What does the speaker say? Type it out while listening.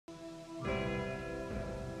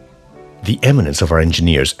The eminence of our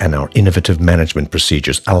engineers and our innovative management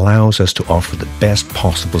procedures allows us to offer the best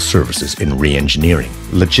possible services in re-engineering,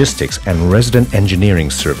 logistics and resident engineering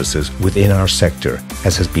services within our sector,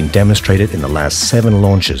 as has been demonstrated in the last 7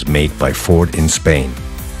 launches made by Ford in Spain.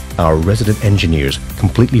 Our resident engineers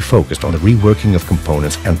completely focused on the reworking of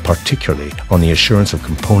components and particularly on the assurance of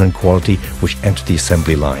component quality which enter the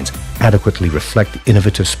assembly lines adequately reflect the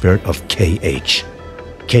innovative spirit of KH.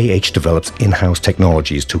 KH develops in-house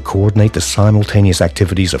technologies to coordinate the simultaneous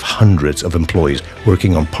activities of hundreds of employees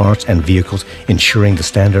working on parts and vehicles, ensuring the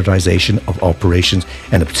standardization of operations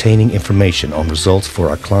and obtaining information on results for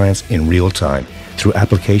our clients in real time through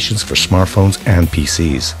applications for smartphones and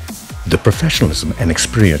PCs. The professionalism and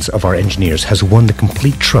experience of our engineers has won the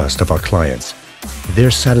complete trust of our clients. Their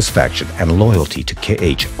satisfaction and loyalty to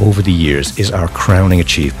KH over the years is our crowning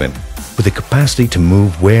achievement. With the capacity to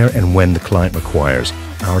move where and when the client requires,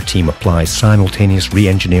 our team applies simultaneous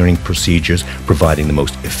re-engineering procedures, providing the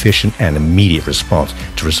most efficient and immediate response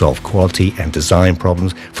to resolve quality and design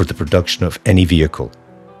problems for the production of any vehicle.